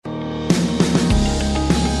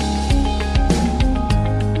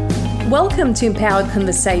Welcome to Empowered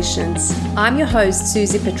Conversations. I'm your host,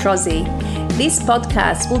 Susie Petrozzi. This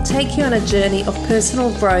podcast will take you on a journey of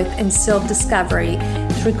personal growth and self-discovery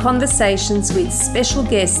through conversations with special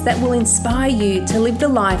guests that will inspire you to live the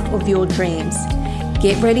life of your dreams.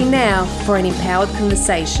 Get ready now for an empowered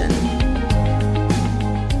conversation.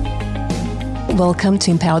 Welcome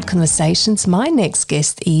to Empowered Conversations. My next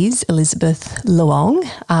guest is Elizabeth Luong.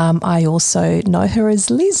 I also know her as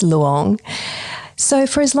Liz Luong. So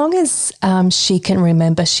for as long as she can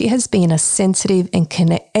remember, she has been a sensitive and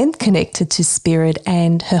connected to spirit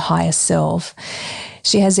and her higher self.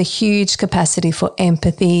 She has a huge capacity for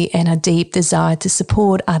empathy and a deep desire to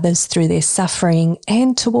support others through their suffering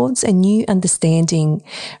and towards a new understanding,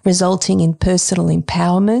 resulting in personal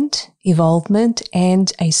empowerment, evolvement,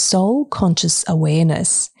 and a soul-conscious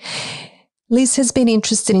awareness. Liz has been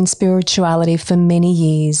interested in spirituality for many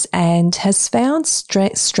years and has found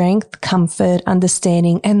strength, comfort,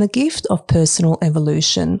 understanding, and the gift of personal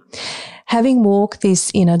evolution. Having walked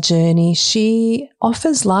this inner journey, she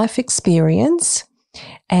offers life experience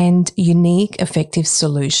and unique, effective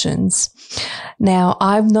solutions. Now,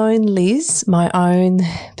 I've known Liz, my own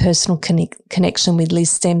personal connection with Liz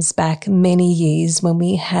stems back many years when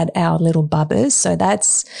we had our little bubbers. So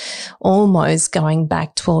that's almost going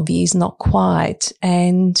back 12 years, not quite.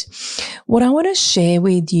 And what I want to share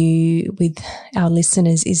with you, with our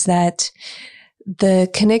listeners, is that the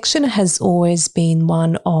connection has always been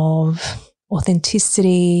one of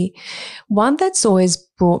authenticity, one that's always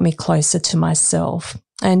brought me closer to myself.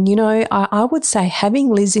 And, you know, I would say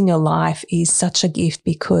having Liz in your life is such a gift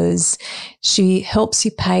because she helps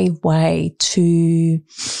you pave way to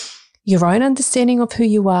your own understanding of who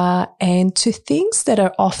you are and to things that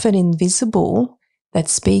are often invisible that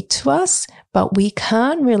speak to us, but we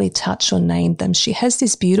can't really touch or name them. She has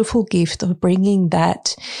this beautiful gift of bringing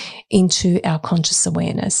that into our conscious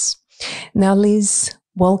awareness. Now, Liz,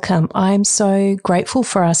 welcome. I'm so grateful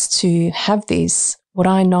for us to have this, what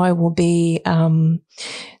I know will be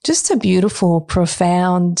just a beautiful,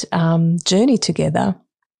 profound journey together.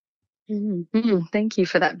 Mm-hmm. Thank you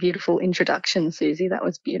for that beautiful introduction, Susie. That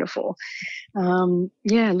was beautiful.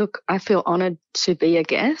 Look, I feel honoured to be a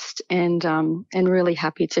guest and really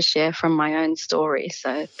happy to share from my own story.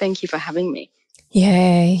 So thank you for having me.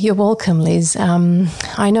 Yeah, you're welcome, Liz.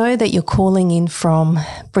 I know that you're calling in from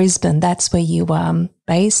Brisbane. That's where you are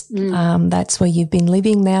based. That's where you've been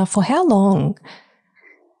living now for how long?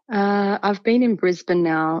 I've been in Brisbane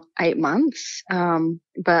now 8 months,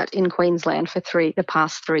 but in Queensland for the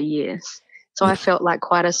past 3 years. So I felt like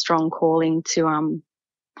quite a strong calling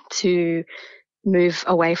to move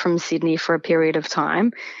away from Sydney for a period of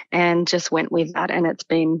time, and just went with that. And it's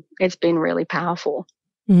been really powerful.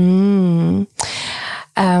 So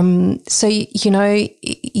you know,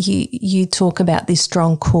 you talk about this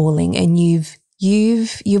strong calling, and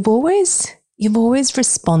you've always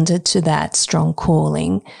responded to that strong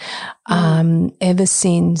calling, ever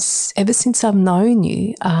since I've known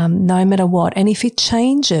you, no matter what. And if it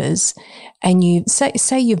changes and you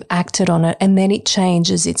say you've acted on it and then it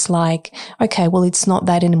changes, it's like, okay, well, it's not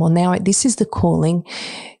that anymore. Now this is the calling.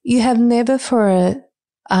 You have never for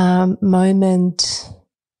a moment,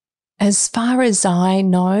 as far as I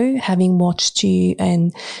know, having watched you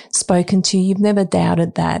and spoken to you, you've never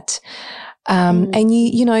doubted that. And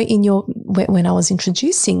you know, when I was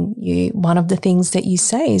introducing you, one of the things that you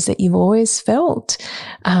say is that you've always felt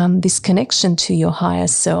this connection to your higher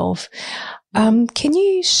self. Can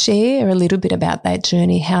you share a little bit about that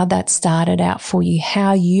journey, how that started out for you,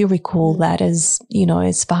 how you recall that as, you know,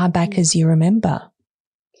 as far back as you remember?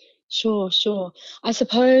 Sure. I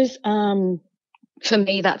suppose for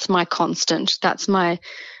me, that's my constant. That's my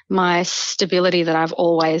stability that I've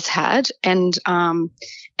always had, and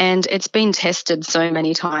it's been tested so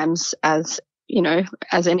many times, as you know,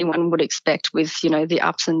 as anyone would expect, with, you know, the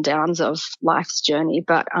ups and downs of life's journey.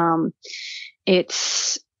 But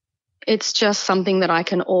it's just something that I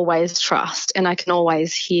can always trust, and I can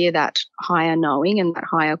always hear that higher knowing and that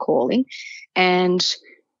higher calling. And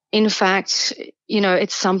in fact, you know,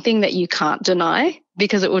 it's something that you can't deny,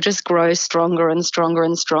 because it will just grow stronger and stronger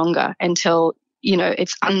and stronger until, you know,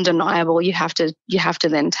 it's undeniable. You have to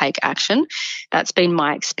then take action. That's been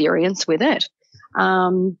my experience with it.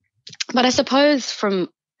 But I suppose from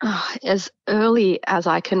as early as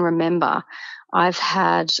I can remember, I've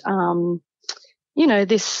had, you know,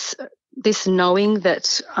 this knowing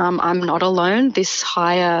that I'm not alone, this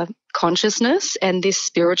higher consciousness and this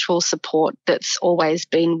spiritual support that's always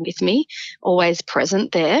been with me, always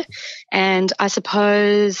present there. And I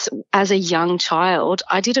suppose as a young child,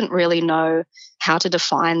 I didn't really know how to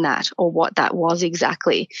define that or what that was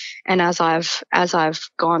exactly. And as I've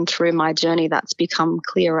gone through my journey, that's become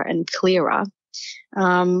clearer and clearer.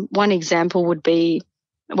 One example would be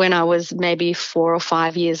when I was maybe 4 or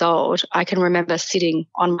 5 years old. I can remember sitting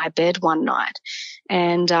on my bed one night,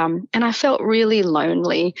 and I felt really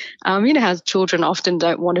lonely. You know how children often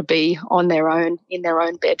don't want to be on their own in their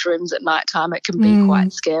own bedrooms at night time. It can be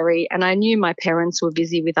quite scary. And I knew my parents were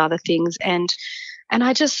busy with other things, and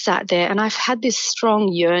I just sat there, and I've had this strong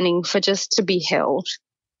yearning for just to be held.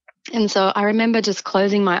 And so I remember just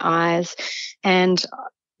closing my eyes, and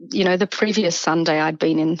you know, the previous Sunday I'd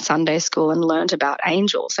been in Sunday school and learned about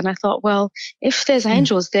angels. And I thought, well, if there's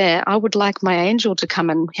angels there, I would like my angel to come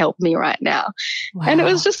and help me right now. Wow. And it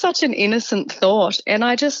was just such an innocent thought. And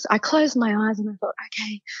I closed my eyes and I thought,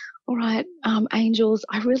 okay, all right, angels,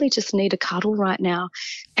 I really just need a cuddle right now.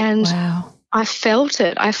 And wow. I felt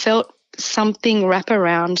it. I felt something wrap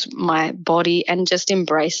around my body and just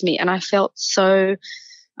embrace me. And I felt so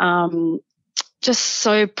just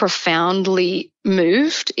so profoundly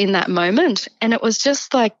moved in that moment. And it was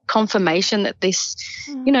just like confirmation that this,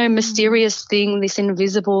 you know, mysterious thing, this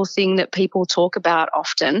invisible thing that people talk about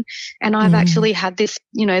often. And I've actually had this,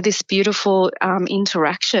 you know, this beautiful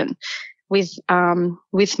interaction with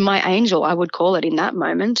my angel, I would call it, in that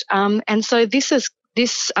moment. And so this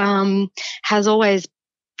has always,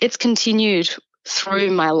 it's continued through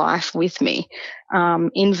my life with me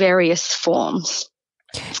in various forms.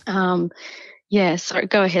 Yeah, sorry,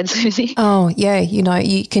 go ahead, Susie. Oh, yeah, you know,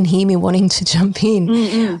 you can hear me wanting to jump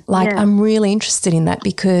in. I'm really interested in that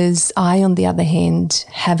because I, on the other hand,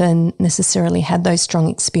 haven't necessarily had those strong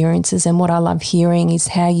experiences. And what I love hearing is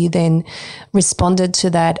how you then responded to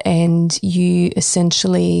that and you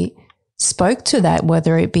essentially spoke to that,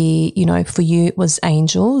 whether it be, you know, for you it was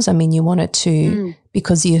angels. I mean, you wanted to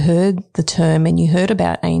because you heard the term and you heard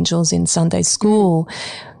about angels in Sunday school.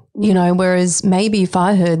 You know, whereas maybe if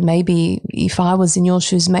I was in your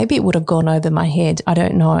shoes, maybe it would have gone over my head. I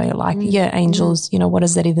don't know. Like, yeah, angels, you know, what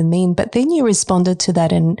does that even mean? But then you responded to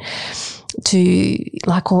that and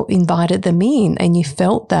invited them in and you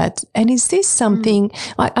felt that. And is this something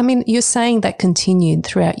like, I mean, you're saying that continued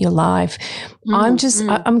throughout your life.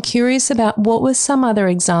 I'm curious about what were some other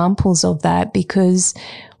examples of that, because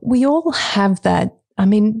we all have that. I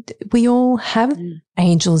mean, we all have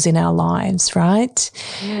angels in our lives, right?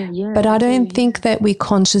 Yeah, but I don't think that we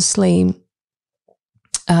consciously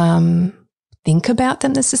think about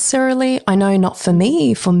them necessarily. I know not for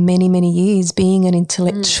me, for many, many years, being an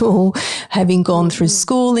intellectual, having gone through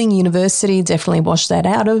schooling, university, definitely washed that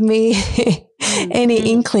out of me,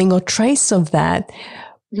 any inkling or trace of that.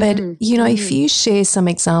 But, you know, if you share some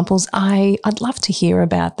examples, I'd love to hear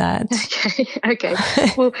about that. Okay.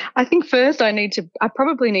 Well, I think first I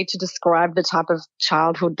probably need to describe the type of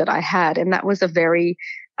childhood that I had. And that was a very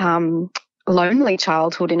lonely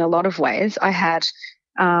childhood in a lot of ways. I had,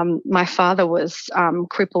 my father was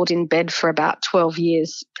crippled in bed for about 12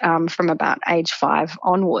 years from about age 5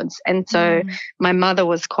 onwards. And so my mother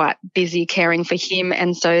was quite busy caring for him.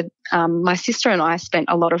 And so my sister and I spent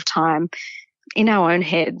a lot of time in our own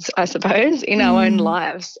heads, I suppose, in our own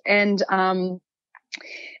lives. And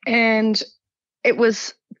it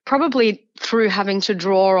was probably through having to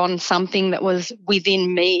draw on something that was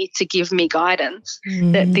within me to give me guidance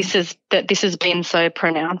that this has been so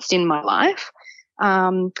pronounced in my life.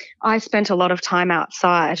 I spent a lot of time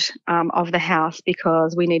outside of the house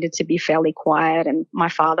because we needed to be fairly quiet and my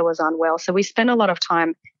father was unwell. So we spent a lot of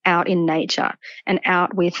time out in nature and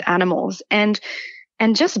out with animals. And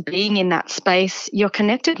just being in that space, you're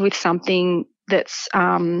connected with something that's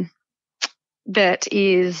that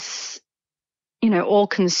is, you know,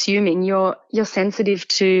 all-consuming. You're sensitive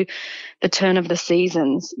to the turn of the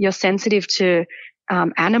seasons. You're sensitive to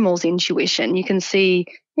animals' intuition. You can see,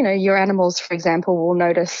 you know, your animals, for example, will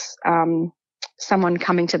notice someone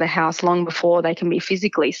coming to the house long before they can be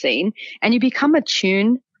physically seen, and you become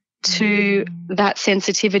attuned to that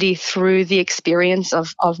sensitivity through the experience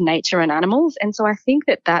of nature and animals. And so I think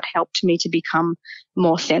that helped me to become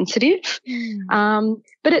more sensitive.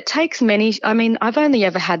 But it takes I've only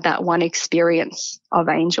ever had that one experience of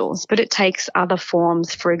angels, but it takes other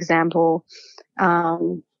forms. For example, I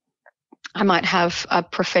might have a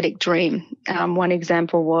prophetic dream. One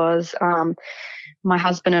example was my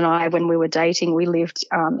husband and I, when we were dating, we lived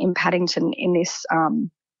in Paddington in this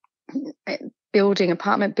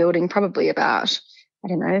apartment building, probably about,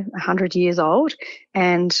 100 years old.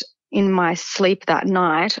 And in my sleep that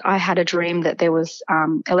night, I had a dream that there was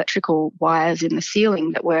electrical wires in the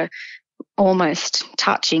ceiling that were almost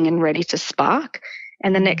touching and ready to spark.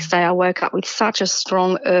 And the next day I woke up with such a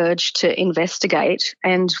strong urge to investigate.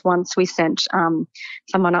 And once we sent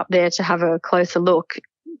someone up there to have a closer look,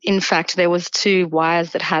 in fact, there was 2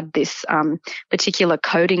 wires that had this particular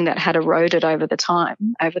coating that had eroded over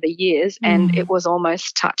the years, and it was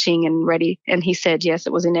almost touching and ready. And he said, yes,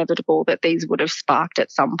 it was inevitable that these would have sparked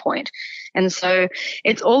at some point. And so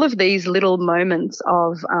it's all of these little moments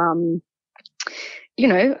of,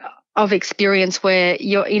 of experience where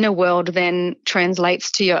your inner world then translates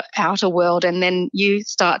to your outer world, and then you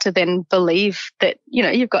start to then believe that,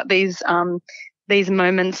 you've got these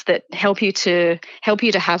moments that help you to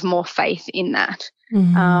have more faith in that.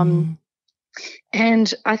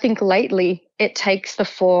 And I think lately it takes the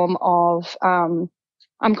form of I'm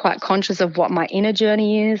quite conscious of what my inner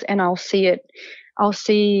journey is, and I'll see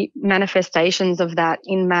manifestations of that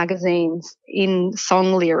in magazines, in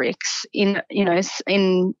song lyrics, in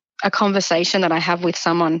a conversation that I have with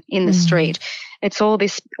someone in the street. It's all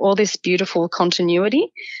this beautiful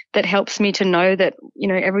continuity that helps me to know that,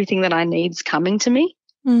 everything that I need is coming to me.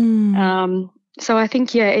 So I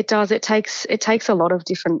think, it does. It takes a lot of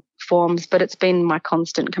different forms, but it's been my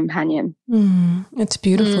constant companion. It's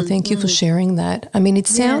beautiful. Thank you for sharing that. I mean, it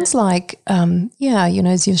sounds like,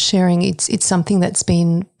 as you're sharing, it's something that's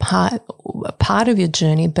been part of your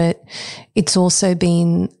journey, but it's also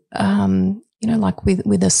been, like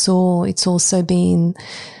with us all, it's also been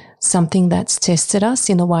something that's tested us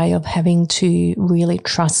in a way of having to really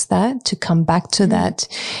trust that, to come back to that.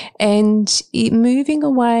 And moving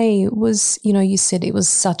away was, you said it was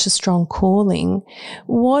such a strong calling.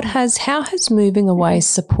 How has moving away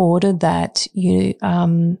supported that, your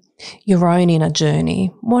own inner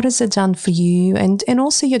journey? What has it done for you and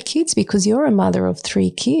also your kids, because you're a mother of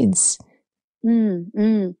 3 kids?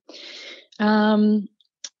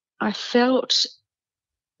 I felt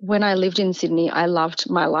when I lived in Sydney, I loved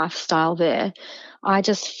my lifestyle there. I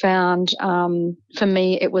just found, for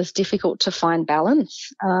me, it was difficult to find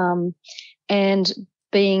balance. And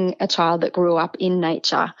being a child that grew up in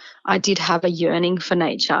nature, I did have a yearning for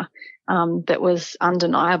nature that was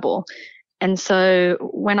undeniable. And so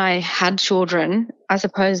when I had children, I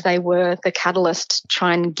suppose they were the catalyst to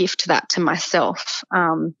try and gift that to myself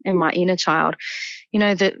and my inner child.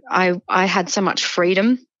 That I had so much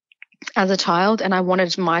freedom as a child, and I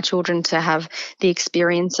wanted my children to have the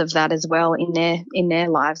experience of that as well in their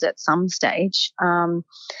lives at some stage. And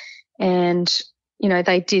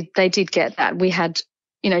they did get that. We had,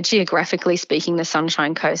 geographically speaking, the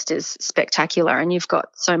Sunshine Coast is spectacular, and you've got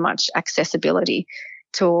so much accessibility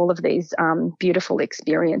to all of these beautiful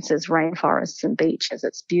experiences, rainforests and beaches.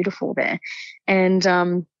 It's beautiful there, and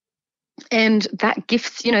that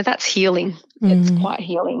gifts, that's healing. It's quite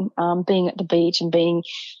healing, being at the beach and being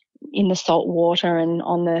in the salt water and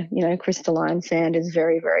on the crystalline sand is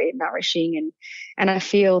very, very nourishing, and I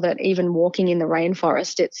feel that even walking in the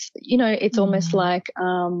rainforest, it's it's almost like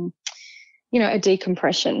a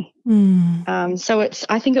decompression. So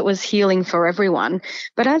I think it was healing for everyone.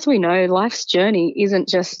 But as we know, life's journey isn't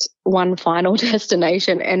just one final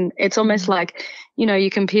destination, and it's almost like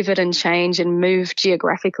you can pivot and change and move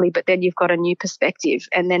geographically, but then you've got a new perspective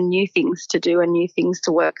and then new things to do and new things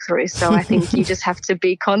to work through. So I think you just have to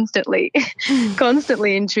be constantly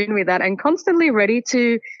in tune with that and constantly ready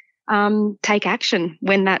to take action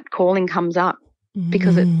when that calling comes up,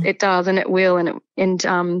 because it does, and it will. And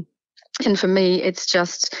for me, it's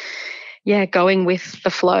just, going with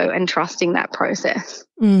the flow and trusting that process.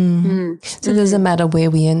 So it doesn't matter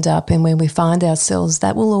where we end up and where we find ourselves,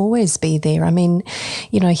 that will always be there. I mean,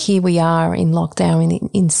 here we are in lockdown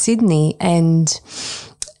in Sydney, and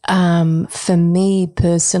for me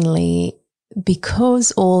personally,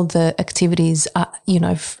 because all the activities are,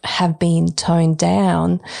 have been toned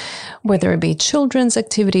down, whether it be children's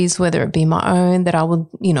activities, whether it be my own that I would,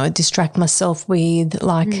 distract myself with,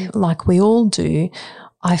 like we all do,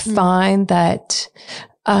 I find that,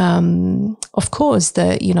 of course,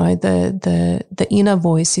 the inner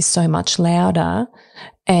voice is so much louder,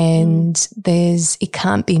 and it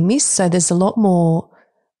can't be missed. So there's a lot more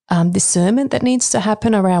discernment that needs to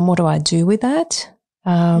happen around what do I do with that.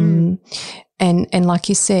 And like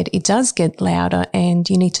you said, it does get louder, and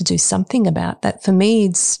you need to do something about that. For me,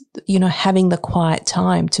 it's, having the quiet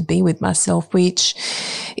time to be with myself, which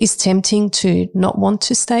is tempting to not want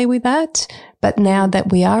to stay with that. But now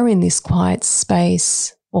that we are in this quiet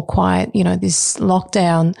space or quiet, this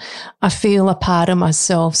lockdown, I feel a part of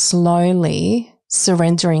myself slowly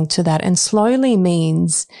surrendering to that. And slowly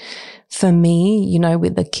means for me, you know,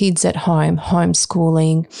 with the kids at home,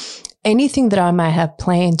 homeschooling, anything that I may have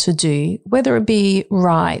planned to do, whether it be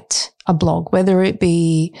write a blog, whether it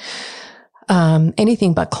be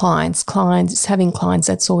anything but clients, having clients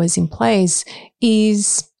that's always in place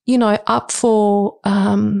is, you know, up for,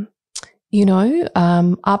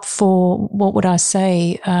 up for, what would I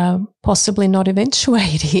say, possibly not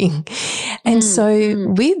eventuating. And so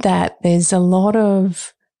with that, there's a lot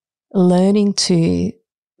of learning to,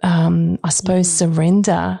 I suppose,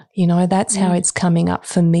 surrender. You know, that's how it's coming up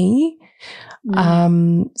for me.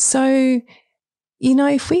 So, you know,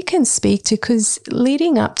 if we can speak to, because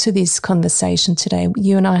leading up to this conversation today,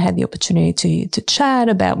 you and I had the opportunity to chat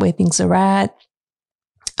about where things are at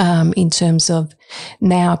in terms of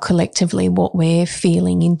now collectively what we're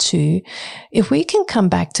feeling into. If we can come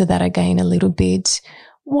back to that again a little bit,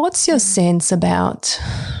 what's your sense about,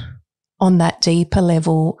 on that deeper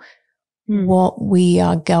level, what we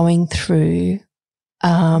are going through?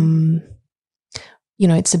 You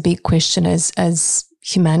know, it's a big question as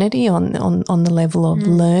humanity on the level of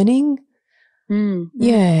learning.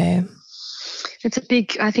 Yeah.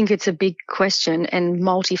 I think it's a big question and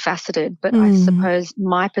multifaceted, but I suppose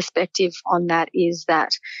my perspective on that is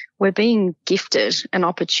that we're being gifted an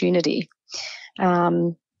opportunity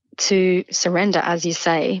to surrender, as you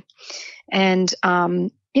say. And,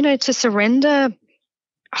 you know, to surrender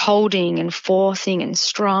holding and forcing and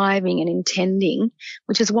striving and intending,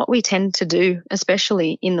 which is what we tend to do,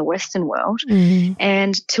 especially in the Western world,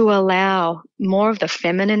 and to allow more of the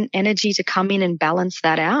feminine energy to come in and balance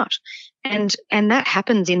that out. And that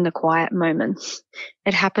happens in the quiet moments.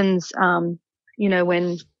 It happens, you know,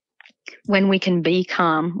 when we can be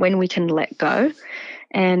calm, when we can let go.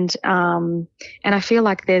 And I feel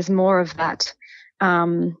like there's more of that,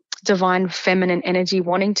 divine feminine energy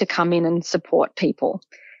wanting to come in and support people.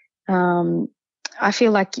 I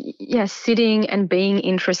feel like, sitting and being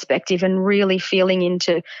introspective and really feeling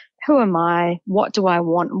into who am I? What do I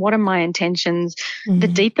want? What are my intentions? The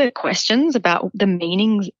deeper questions about the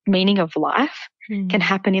meaning of life can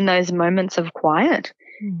happen in those moments of quiet.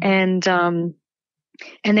 And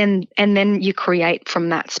then you create from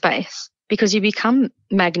that space, because you become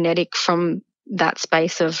magnetic from that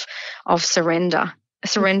space of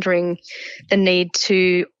surrendering the need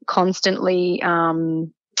to constantly,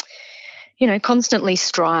 constantly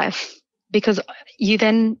strive, because you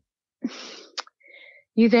then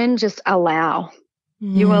just allow,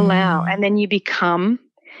 and then you become,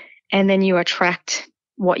 and then you attract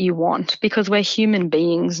what you want, because we're human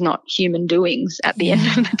beings, not human doings at the end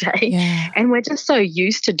of the day. And we're just so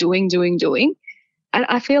used to doing.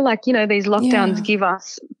 I feel like, you know, these lockdowns give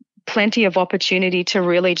us plenty of opportunity to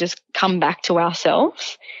really just come back to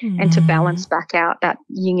ourselves and to balance back out that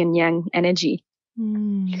yin and yang energy.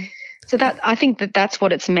 So that, I think that's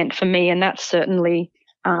what it's meant for me, and that's certainly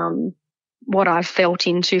what I've felt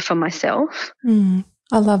into for myself.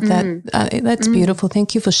 I love that. That's beautiful.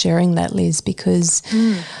 Thank you for sharing that, Liz, because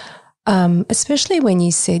especially when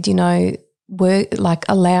you said, you know, we're like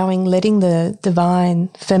letting the divine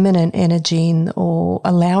feminine energy in, or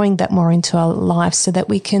allowing that more into our life, so that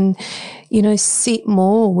we can, you know, sit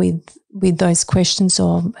more with those questions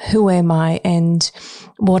of who am I and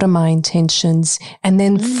what are my intentions, and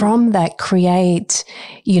then from that create.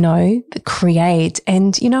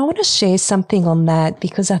 And, you know, I want to share something on that,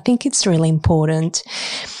 because I think it's really important.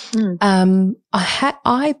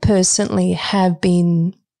 I personally have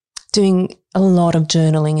been doing a lot of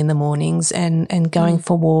journaling in the mornings and going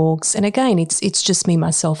for walks. And again, it's just me,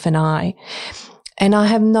 myself and I. And I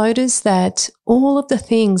have noticed that all of the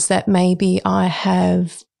things that maybe I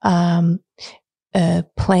have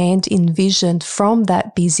planned, envisioned from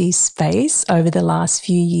that busy space over the last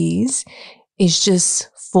few years is just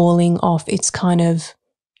falling off. It's kind of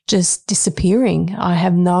just disappearing. I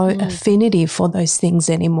have no affinity for those things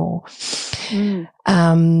anymore.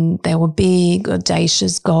 They were big,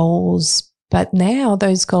 audacious goals, but now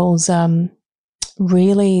those goals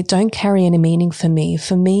really don't carry any meaning for me.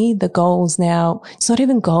 For me, the goals now, it's not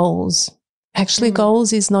even goals. Actually,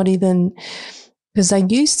 goals is not even, because I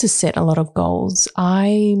used to set a lot of goals.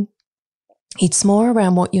 It's more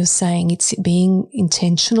around what you're saying. It's being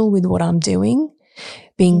intentional with what I'm doing,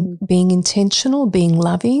 being intentional, being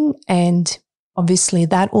loving, and obviously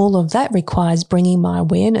all of that requires bringing my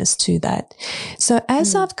awareness to that. So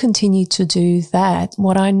as I've continued to do that,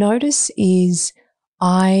 what I notice is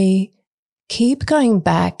I keep going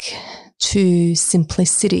back to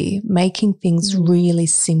simplicity, making things really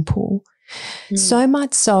simple. So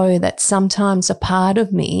much so that sometimes a part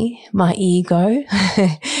of me, my ego,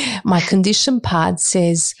 my conditioned part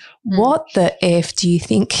says, what the F do you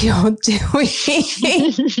think you're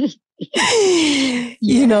doing?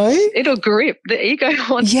 You know? It'll grip. The ego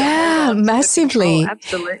wants to hold on massively.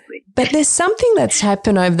 Absolutely. But there's something that's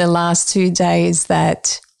happened over the last 2 days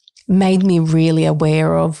that made me really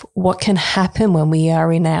aware of what can happen when we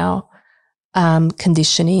are in our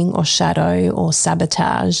conditioning or shadow or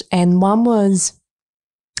sabotage. And one was,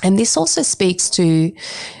 and this also speaks to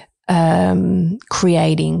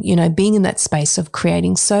creating, you know, being in that space of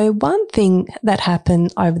creating. So one thing that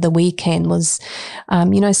happened over the weekend was,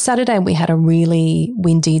 you know, Saturday we had a really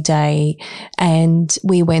windy day and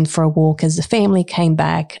we went for a walk as a family, came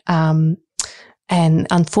back, and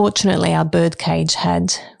unfortunately our bird cage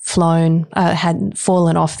had fallen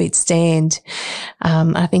off its stand.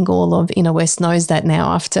 I think all of Inner West knows that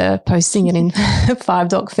now after posting it in 5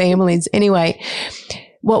 Dog Families. Anyway,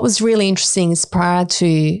 what was really interesting is prior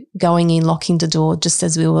to going in, locking the door, just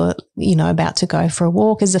as we were, you know, about to go for a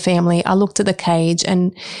walk as a family, I looked at the cage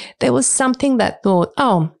and there was something that thought,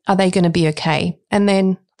 oh, are they going to be okay? And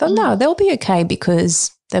then thought, no, they'll be okay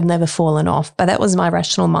because they've never fallen off. But that was my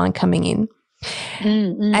rational mind coming in.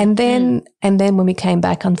 And then when we came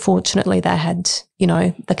back, unfortunately, they had, you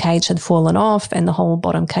know, the cage had fallen off and the whole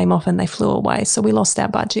bottom came off and they flew away. So we lost our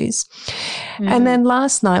budgies. And then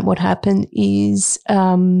last night, what happened is,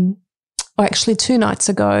 actually 2 nights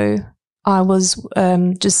ago, I was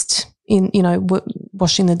just in, you know,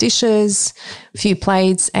 washing the dishes, a few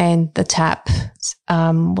plates, and the tap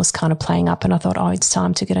was kind of playing up, and I thought, oh, it's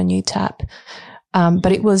time to get a new tap.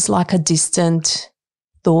 But it was like a distant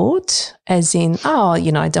thought, as in, oh,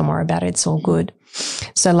 you know, don't worry about it, it's all good.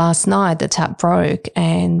 So last night the tap broke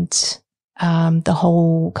and the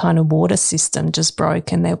whole kind of water system just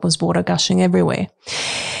broke and there was water gushing everywhere.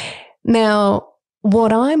 Now,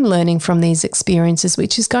 what I'm learning from these experiences,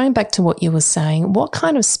 which is going back to what you were saying, what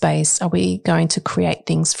kind of space are we going to create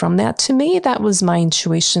things from? Now, to me, that was my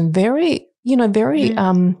intuition, very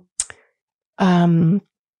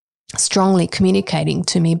strongly communicating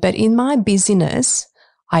to me. But in my busyness,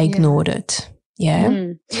 I ignored it. Yeah.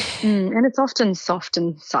 And it's often soft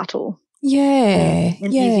and subtle. Yeah.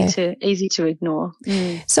 And easy to ignore.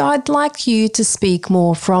 So I'd like you to speak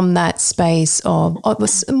more from that space of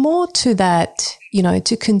more to that, you know,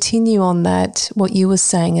 to continue on that, what you were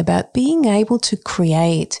saying about being able to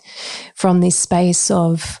create from this space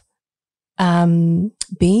of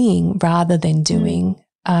being rather than doing.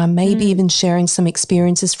 Maybe even sharing some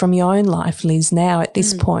experiences from your own life, Liz, now at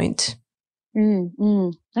this point.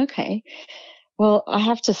 Okay. Well, I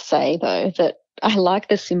have to say, though, that I like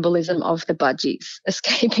the symbolism of the budgies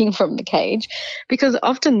escaping from the cage, because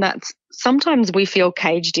often sometimes we feel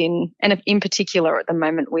caged in, and in particular at the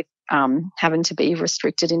moment with having to be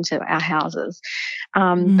restricted into our houses.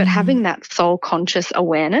 But having that soul conscious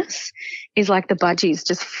awareness is like the budgies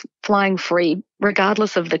just flying free,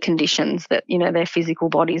 regardless of the conditions that, you know, their physical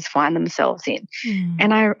bodies find themselves in.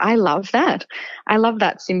 And I love that. I love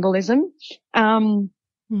that symbolism.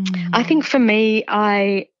 I think for me,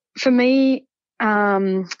 I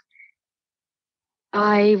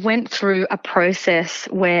went through a process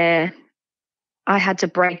where I had to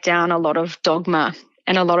break down a lot of dogma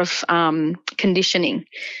and a lot of conditioning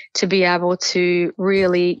to be able to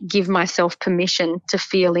really give myself permission to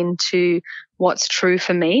feel into what's true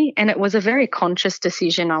for me. And it was a very conscious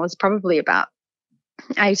decision. I was probably about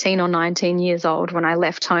 18 or 19 years old when I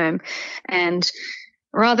left home, and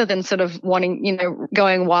rather than sort of wanting, you know,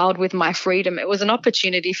 going wild with my freedom, it was an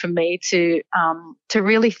opportunity for me to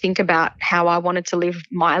really think about how I wanted to live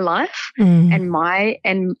my life and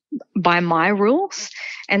by my rules.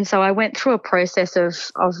 And so I went through a process of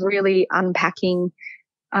really unpacking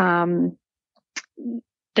the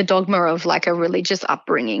dogma of like a religious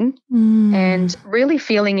upbringing and really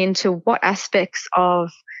feeling into what aspects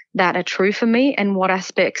of that are true for me and what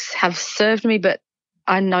aspects have served me, but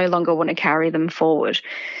I no longer want to carry them forward.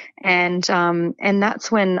 And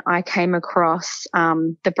that's when I came across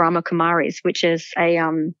the Brahma Kumaris, which is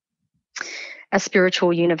a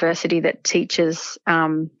spiritual university that teaches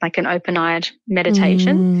like an open-eyed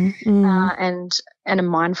meditation and a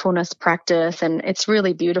mindfulness practice, and it's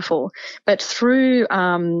really beautiful. But through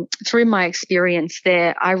my experience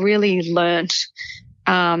there, I really learnt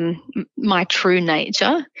my true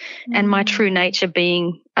nature, and my true nature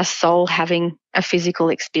being a soul having a physical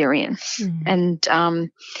experience. And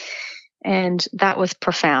that was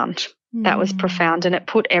profound. That was profound, and it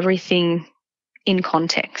put everything in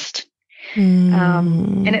context.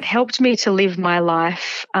 And it helped me to live my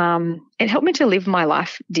life. It helped me to live my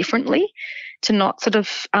life differently, to not sort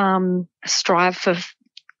of strive for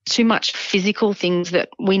too much physical things that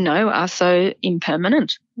we know are so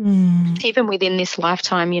impermanent. Even within this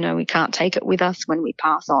lifetime, you know, we can't take it with us when we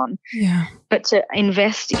pass on. Yeah. But to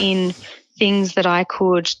invest in things that I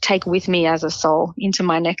could take with me as a soul into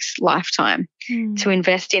my next lifetime, to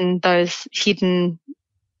invest in those hidden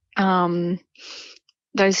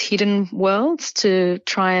worlds, to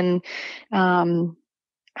try and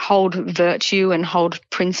hold virtue and hold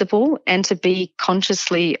principle, and to be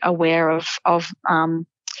consciously aware of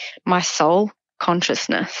my soul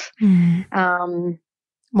consciousness.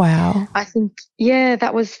 Wow. I think, yeah,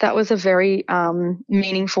 that was a very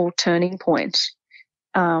meaningful turning point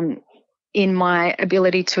in my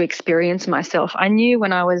ability to experience myself. I knew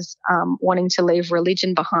when I was wanting to leave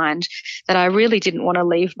religion behind that I really didn't want to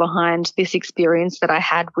leave behind this experience that I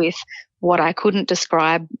had with what I couldn't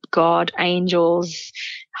describe, God, angels,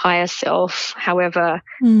 higher self, however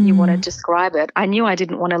you want to describe it. I knew I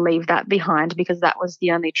didn't want to leave that behind because that was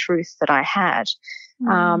the only truth that I had.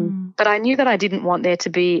 But I knew that I didn't want there to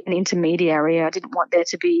be an intermediary. I didn't want there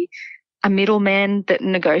to be a middleman that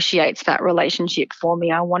negotiates that relationship for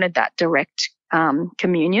me. I wanted that direct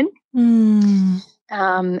communion.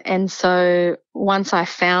 And so once I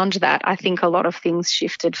found that, I think a lot of things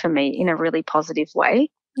shifted for me in a really positive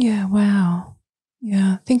way. Yeah, wow.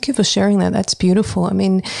 Yeah, thank you for sharing that. That's beautiful. I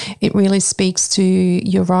mean, it really speaks to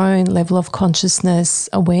your own level of consciousness,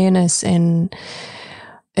 awareness, and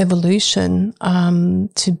evolution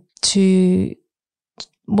to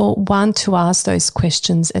ask those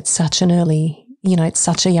questions at such an early, at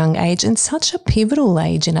such a young age and such a pivotal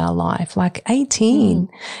age in our life, like 18,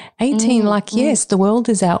 yes, the world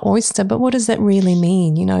is our oyster, but what does that really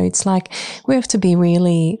mean? It's like we have to be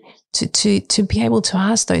really, to be able to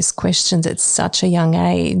ask those questions at such a young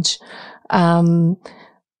age.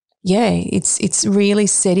 It's really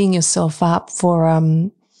setting yourself up for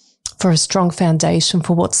a strong foundation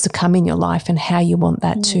for what's to come in your life and how you want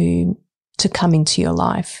that to come into your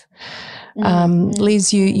life.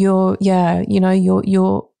 Liz, your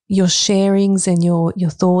sharings and your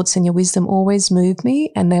thoughts and your wisdom always move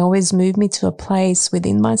me, and they always move me to a place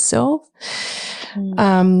within myself.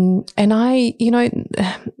 And I,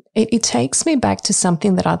 it takes me back to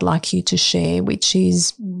something that I'd like you to share, which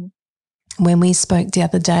is when we spoke the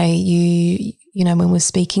other day, when we're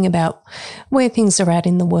speaking about where things are at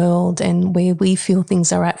in the world and where we feel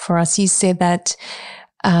things are at for us, you said that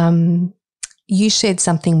you shared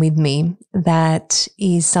something with me that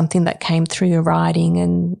is something that came through your writing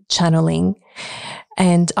and channeling.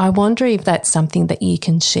 And I wonder if that's something that you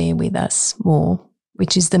can share with us more,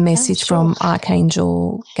 which is the message from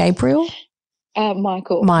Archangel Gabriel.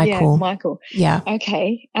 Michael. Michael. Yeah, Michael. Yeah.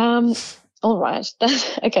 Okay. All right.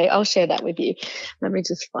 Okay, I'll share that with you. Let me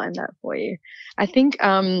just find that for you. I think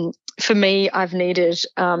for me, I've needed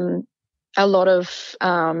a lot of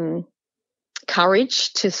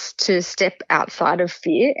courage to step outside of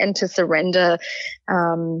fear and to surrender,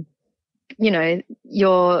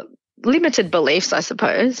 your limited beliefs, I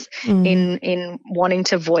suppose, in wanting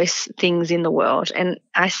to voice things in the world. And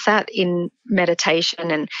I sat in meditation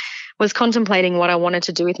and was contemplating what I wanted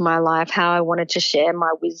to do with my life, how I wanted to share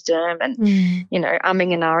my wisdom and,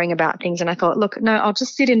 umming and ahhing about things. And I thought, look, no, I'll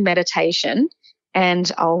just sit in meditation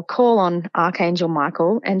and I'll call on Archangel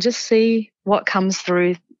Michael and just see what comes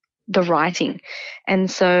through the writing. And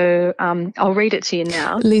so I'll read it to you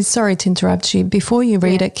now. Liz, sorry to interrupt you. Before you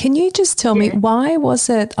read it, can you just tell me, why was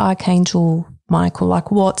it Archangel Michael? Like,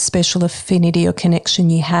 what special affinity or connection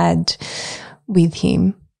you had with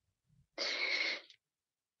him?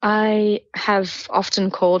 I have often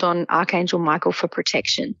called on Archangel Michael for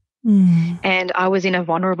protection. And I was in a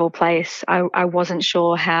vulnerable place. I wasn't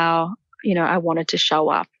sure how, I wanted to show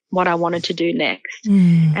up, what I wanted to do next.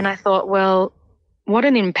 And I thought, well, what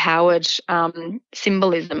an empowered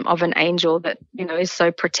symbolism of an angel that, is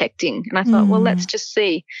so protecting. And I thought, well, let's just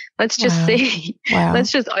see. Let's just see. Wow.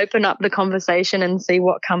 Let's just open up the conversation and see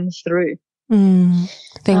what comes through.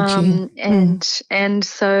 Thank you. And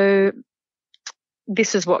so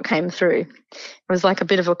this is what came through. It was like a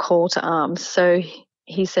bit of a call to arms. So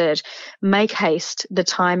he said, make haste, the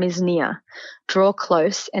time is near. Draw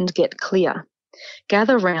close and get clear.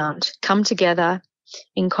 Gather round, come together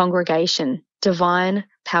in congregation. Divine,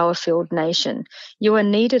 power-filled nation. You are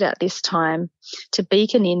needed at this time to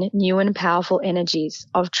beacon in new and powerful energies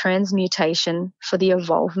of transmutation for the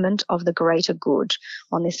evolvement of the greater good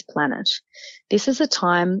on this planet. This is a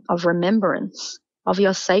time of remembrance of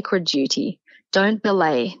your sacred duty. Don't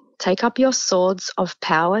delay. Take up your swords of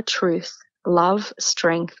power, truth, love,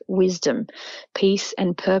 strength, wisdom, peace,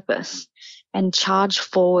 and purpose, and charge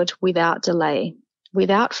forward without delay,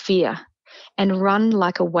 without fear, and run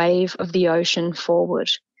like a wave of the ocean forward.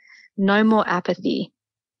 No more apathy.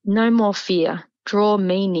 No more fear. Draw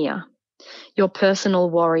me near, your personal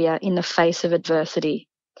warrior in the face of adversity.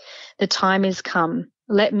 The time is come.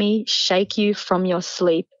 Let me shake you from your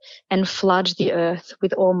sleep and flood the earth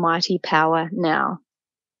with almighty power now.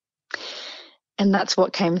 And that's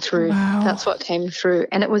what came through. Wow. That's what came through.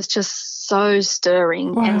 And it was just so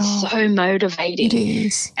stirring and so motivating. It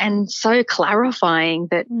is. And so clarifying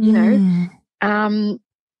that, you know,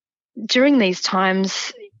 during these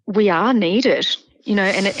times we are needed, you know,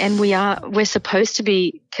 and we're supposed to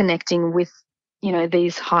be connecting with, you know,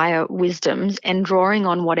 these higher wisdoms and drawing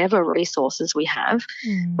on whatever resources we have,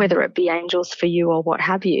 whether it be angels for you or what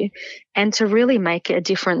have you, and to really make a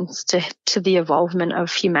difference to the evolvement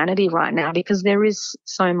of humanity right now, because there is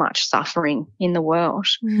so much suffering in the world.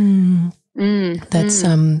 That's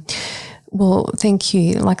well, thank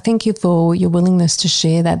you. Thank you for your willingness to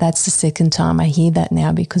share that. That's the second time I hear that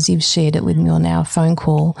now, because you've shared it with me on our phone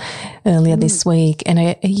call earlier this week. And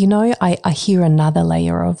I hear another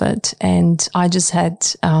layer of it, and I just had,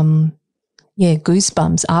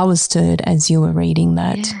 goosebumps. I was stirred as you were reading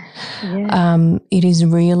that. Yeah. It is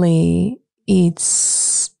really,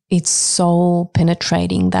 it's soul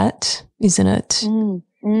penetrating, that, isn't it?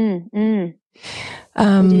 It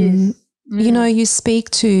is. You know, you speak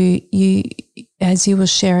to you, as you were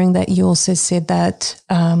sharing that, you also said that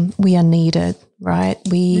we are needed, right?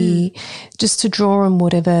 We just to draw on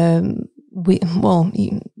whatever we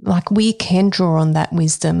can draw on that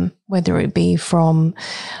wisdom, whether it be from,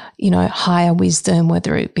 you know, higher wisdom,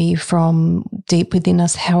 whether it be from deep within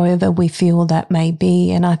us, however we feel that may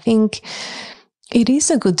be. And I think it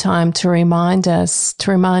is a good time to remind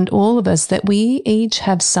all of us that we each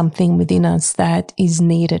have something within us that is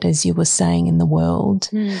needed, as you were saying, in the world.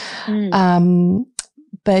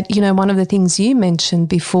 But, you know, one of the things you mentioned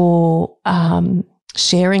before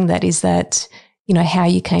sharing that is that, you know, how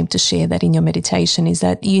you came to share that in your meditation is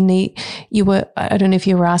that I don't know if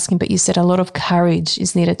you were asking, but you said a lot of courage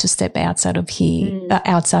is needed to step outside of fear.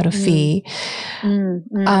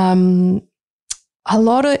 A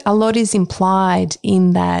lot is implied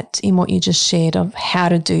in that, in what you just shared of how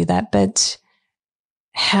to do that. But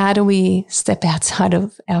how do we step outside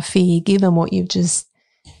of our fear, given what you've just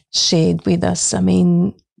shared with us? I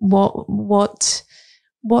mean, what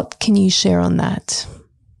can you share on that?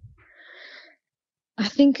 I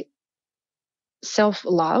think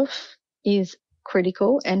self-love is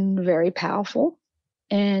critical and very powerful,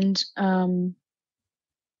 and in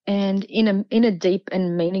a deep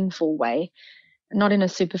and meaningful way, not in a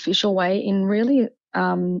superficial way, in really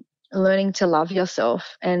learning to love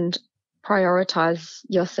yourself and prioritize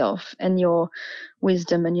yourself and your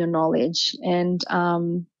wisdom and your knowledge, and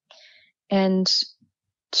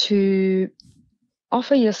to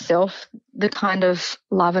offer yourself the kind of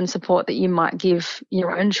love and support that you might give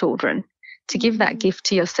your own children, to give that gift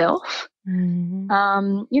to yourself. You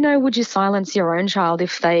know, would you silence your own child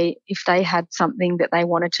if they had something that they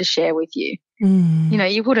wanted to share with you? You know,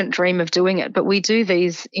 you wouldn't dream of doing it, but we do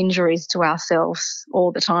these injuries to ourselves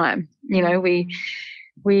all the time. You know, we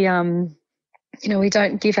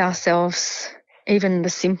don't give ourselves even the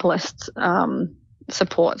simplest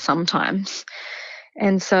support sometimes.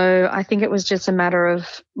 And so I think it was just a matter of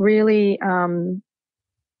really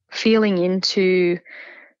feeling into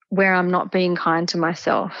where I'm not being kind to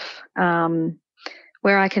myself,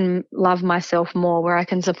 where I can love myself more, where I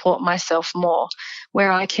can support myself more,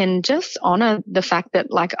 where I can just honor the fact that,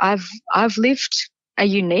 like, I've lived a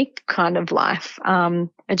unique kind of life, a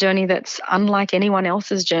journey that's unlike anyone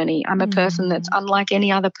else's journey. I'm a person that's unlike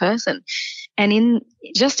any other person. And in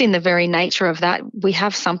the very nature of that, we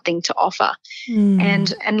have something to offer.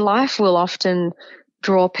 And life will often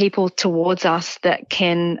draw people towards us that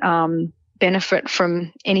can benefit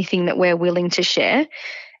from anything that we're willing to share.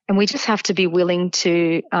 And we just have to be willing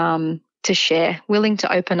to share, willing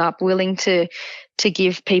to open up, willing to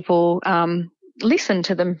give people, listen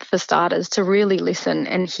to them for starters, to really listen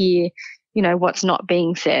and hear, you know, what's not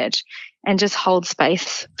being said, and just hold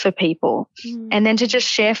space for people. And then to just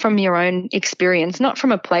share from your own experience, not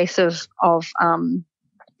from a place of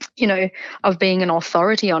being an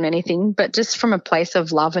authority on anything, but just from a place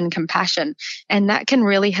of love and compassion. And that can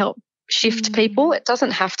really help shift people. It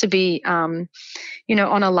doesn't have to be, on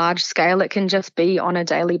a large scale. It can just be on a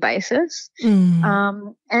daily basis.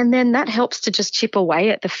 And then that helps to just chip away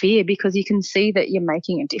at the fear, because you can see that you're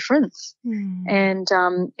making a difference. And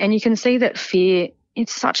you can see that fear,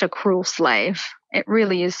 it's such a cruel slave. It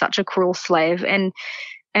really is such a cruel slave. And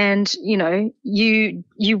you know, you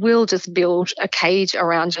will just build a cage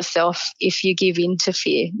around yourself if you give in to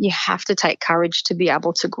fear. You have to take courage to be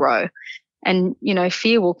able to grow. And, you know,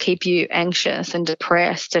 fear will keep you anxious and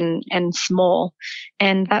depressed and small.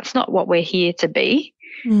 And that's not what we're here to be.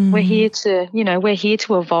 We're here to, you know, we're here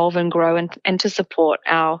to evolve and grow and to support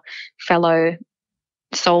our fellow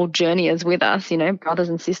soul journeyers with us, you know, brothers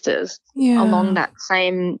and sisters, along that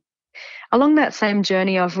same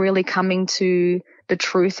journey of really coming to the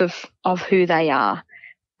truth of who they are,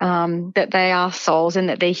 that they are souls and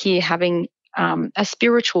that they're here having a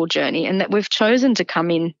spiritual journey, and that we've chosen to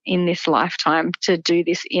come in this lifetime to do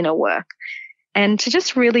this inner work and to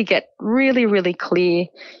just really get really, really clear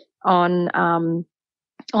on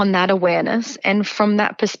that awareness. And from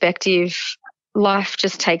that perspective, life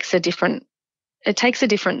just takes a different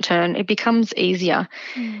turn. It becomes easier.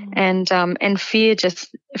 And fear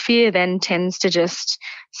then tends to just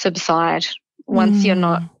subside once you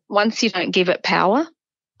don't give it power.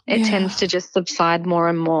 It tends to just subside more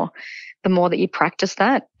and more the more that you practice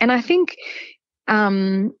that. And I think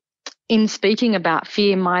in speaking about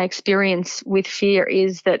fear, my experience with fear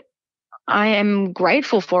is that I am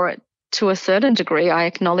grateful for it to a certain degree. I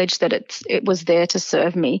acknowledge that it was there to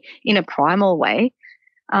serve me in a primal way,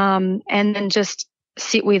 and then just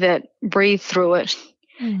sit with it, breathe through it,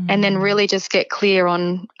 and then really just get clear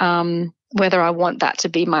on whether I want that to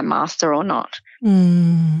be my master or not.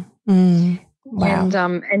 Wow.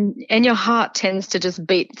 And your heart tends to just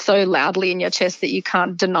beat so loudly in your chest that you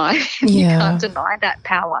can't deny you can't deny that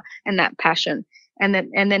power and that passion, and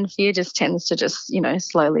then fear just tends to just, you know,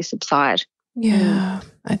 slowly subside.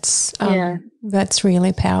 That's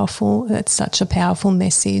really powerful. That's such a powerful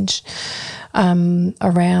message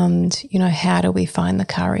around, you know, how do we find the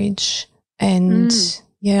courage? And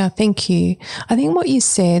thank you. I think what you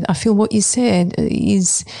said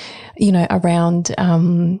is, you know, around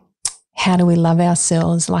how do we love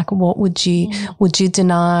ourselves? Like, what would you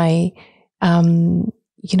deny,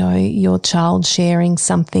 you know, your child sharing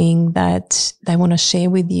something that they want to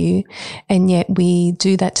share with you, and yet we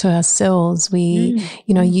do that to ourselves. We,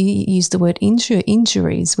 you know, you use the word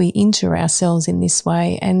injuries. We injure ourselves in this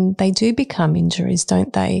way, and they do become injuries,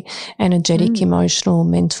 don't they? Energetic, emotional,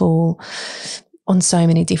 mental, on so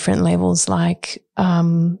many different levels. Like,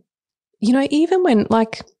 you know, even when,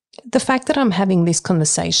 like, the fact that I'm having this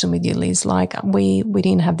conversation with you, Liz, like we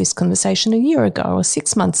didn't have this conversation a year ago or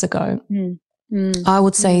 6 months ago. I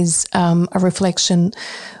would say is a reflection,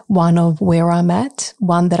 one, of where I'm at,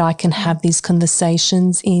 one, that I can have these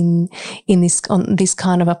conversations on this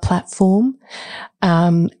kind of a platform.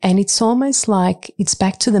 And it's almost like it's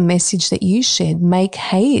back to the message that you shared, make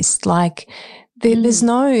haste. Like there's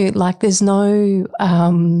no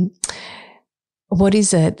what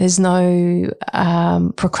is it? There's no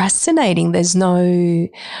procrastinating. There's no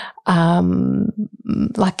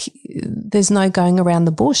there's no going around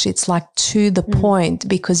the bush. It's like to the point,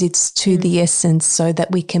 because it's to the essence, so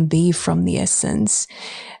that we can be from the essence.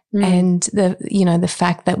 And the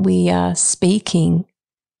fact that we are speaking,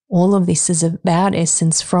 all of this is about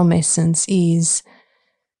essence, from essence, is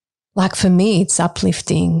like, for me, it's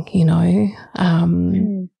uplifting, you know.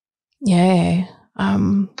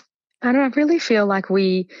 I really feel like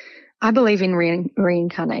I believe in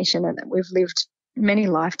reincarnation, and that we've lived many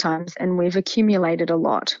lifetimes and we've accumulated a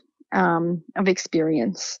lot of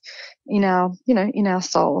experience in our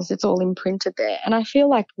souls. It's all imprinted there. And I feel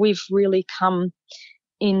like we've really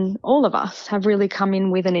all of us have really come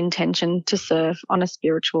in with an intention to serve on a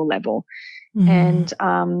spiritual level. And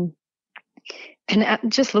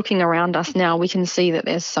just looking around us now, we can see that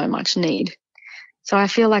there's so much need. So I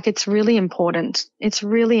feel like it's really important. It's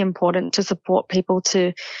really important to support people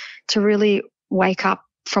to really wake up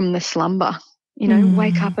from the slumber, you know,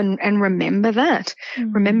 wake up and remember that.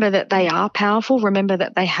 Remember that they are powerful. Remember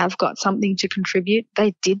that they have got something to contribute.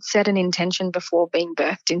 They did set an intention before being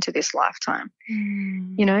birthed into this lifetime,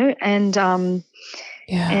 you know, and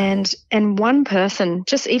one person,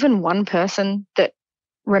 just even one person that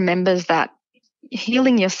remembers that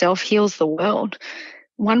healing yourself heals the world.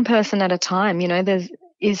 One person at a time, you know,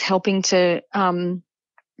 is helping to, you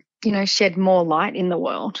know, shed more light in the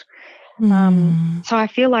world. So I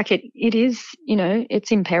feel like it is, you know,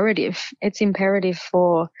 it's imperative. It's imperative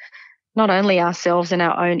for not only ourselves and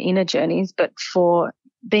our own inner journeys, but for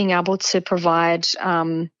being able to provide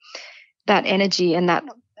that energy and that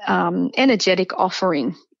energetic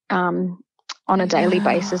offering on a daily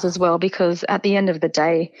basis as well. Because at the end of the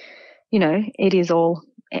day, you know,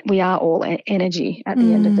 we are all energy at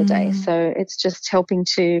the end of the day. So it's just helping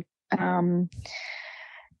to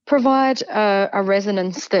provide a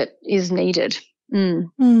resonance that is needed in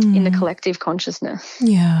the collective consciousness.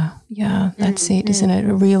 Yeah, that's it, isn't it?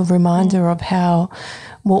 A real reminder of how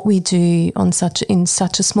what we do in such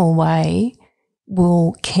a small way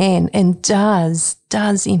can and does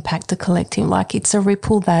impact the collective. Like it's a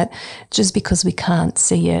ripple that just because we can't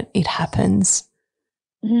see it, it happens.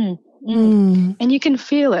 And you can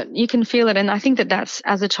feel it. You can feel it. And I think that's,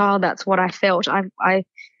 as a child, that's what I felt. I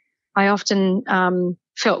often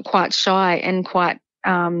felt quite shy and quite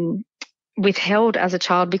withheld as a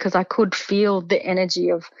child because I could feel the energy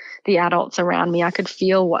of the adults around me. I could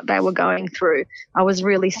feel what they were going through. I was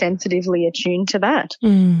really sensitively attuned to that.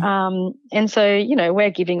 And so, you know, we're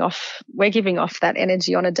giving off that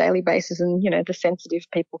energy on a daily basis, and, you know, the sensitive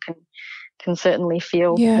people can certainly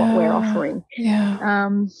feel what we're offering.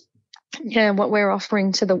 What we're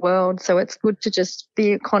offering to the world. So it's good to just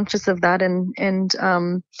be conscious of that and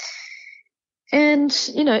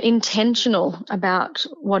you know, intentional about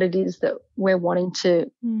what it is that we're wanting to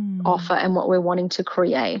offer and what we're wanting to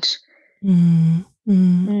create.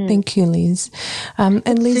 Thank you, Liz.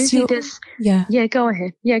 And Liz, Susie, go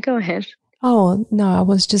ahead. Yeah, go ahead. Oh, no, I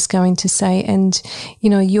was just going to say, and, you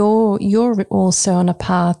know, you're also on a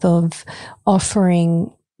path of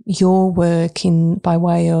offering your work by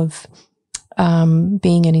way of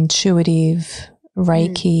being an intuitive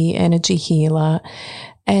Reiki energy healer.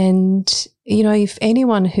 And, you know, if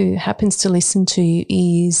anyone who happens to listen to you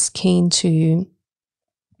is keen to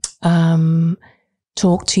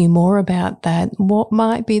talk to you more about that, what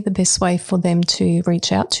might be the best way for them to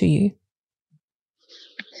reach out to you?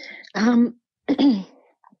 I've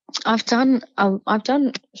done a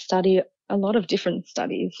lot of different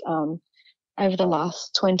studies over the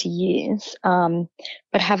last 20 years, but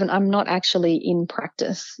I'm not actually in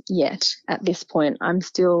practice yet at this point. I'm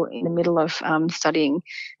still in the middle of studying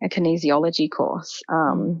a kinesiology course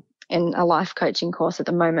and a life coaching course at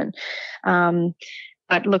the moment.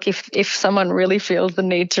 But look, if someone really feels the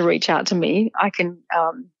need to reach out to me, I can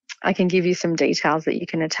give you some details that you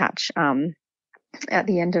can attach at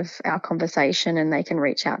the end of our conversation, and they can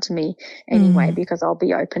reach out to me anyway, because I'll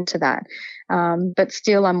be open to that. But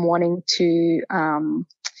still, I'm wanting to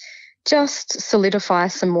just solidify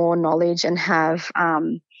some more knowledge and have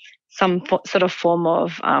some sort of form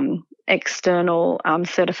of external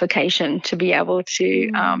certification to be able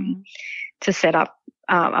to set up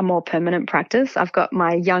a more permanent practice. I've got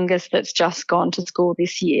my youngest that's just gone to school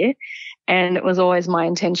this year, and it was always my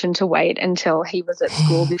intention to wait until he was at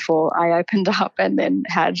school before I opened up and then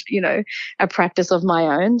had, you know, a practice of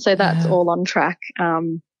my own. So that's all on track.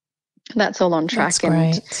 That's all on track. That's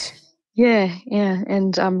great.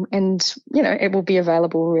 And you know, it will be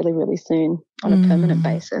available really, really soon on a permanent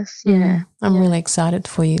basis. I'm really excited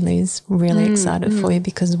for you, Liz. Really excited for you,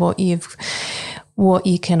 because what you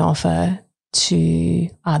can offer to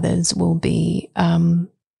others will be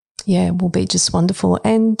will be just wonderful,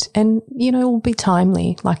 and you know, it will be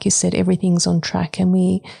timely. Like you said, everything's on track,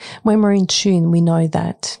 and when we're in tune, we know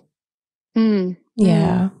that.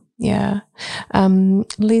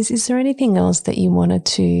 Liz, is there anything else that you wanted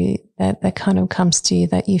to that kind of comes to you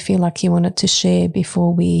that you feel like you wanted to share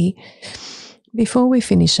before we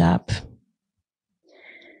finish up?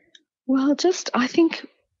 Well, I think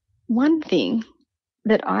one thing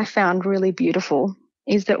that I found really beautiful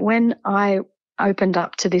is that when I opened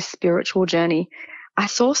up to this spiritual journey, I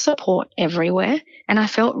saw support everywhere, and I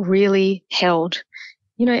felt really held.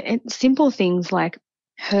 You know, simple things like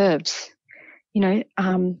herbs, you know,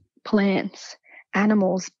 plants,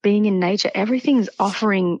 animals, being in nature, everything's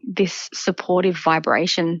offering this supportive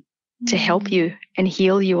vibration to help you and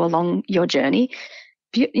heal you along your journey.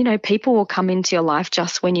 You know, people will come into your life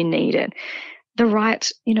just when you need it. The right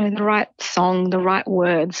song, the right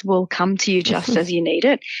words will come to you just as you need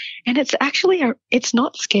it. And it's actually, it's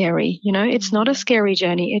not scary, you know, it's not a scary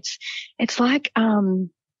journey. It's like, you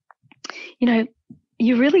know,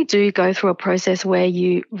 you really do go through a process where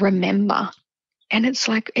you remember, and it's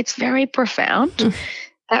like, it's very profound.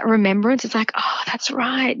 That remembrance, it's like, oh, that's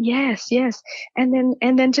right. Yes. And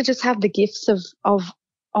then to just have the gifts of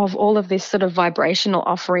all of this sort of vibrational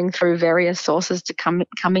offering through various sources to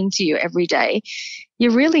coming to you every day,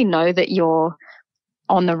 you really know that you're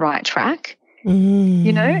on the right track,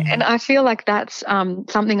 you know? And I feel like that's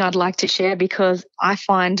something I'd like to share, because I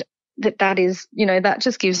find that is, you know, that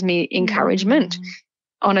just gives me encouragement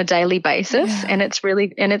on a daily basis. And it's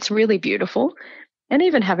really beautiful. And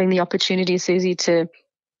even having the opportunity, Susie, to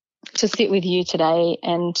sit with you today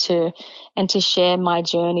and to share my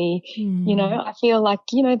journey, you know, I feel like,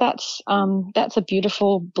 you know, that's a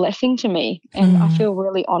beautiful blessing to me, and I feel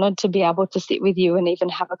really honored to be able to sit with you and even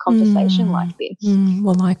have a conversation like this.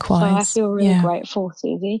 Well, likewise. So I feel really grateful,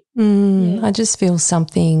 Susie. I just feel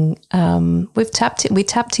something. We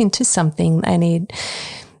tapped into something, and it,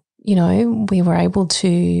 you know, we were able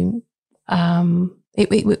to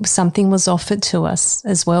something was offered to us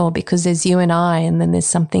as well, because there's you and I, and then there's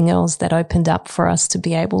something else that opened up for us to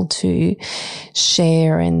be able to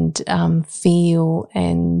share and feel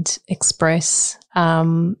and express,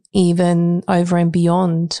 even over and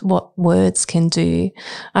beyond what words can do.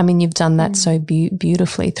 I mean, you've done that so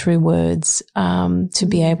beautifully through words, to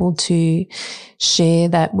be able to share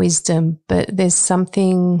that wisdom. But there's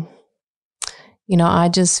something, you know, I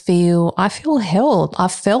feel held. I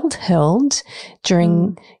felt held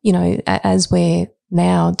during, you know, as we're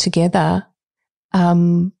now together.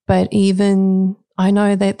 But even I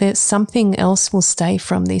know that there's something else will stay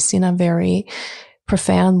from this in a very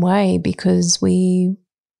profound way, because we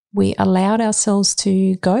allowed ourselves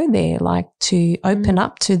to go there, like to open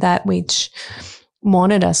up to that which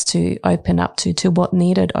wanted us to open up to what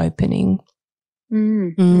needed opening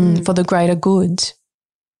for the greater good.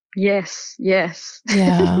 Yes.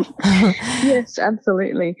 Yeah. Yes,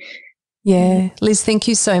 absolutely. Yeah. Liz, thank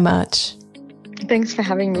you so much. Thanks for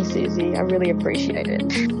having me, Susie. I really appreciate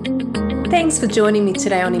it. Thanks for joining me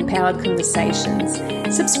today on Empowered Conversations.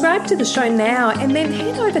 Subscribe to the show now, and then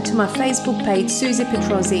head over to my Facebook page, Susie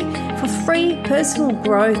Petrozzi, for free personal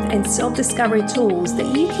growth and self-discovery tools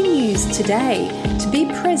that you can use today to be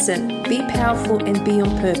present, be powerful, and be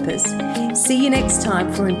on purpose. See you next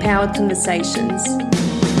time for Empowered Conversations.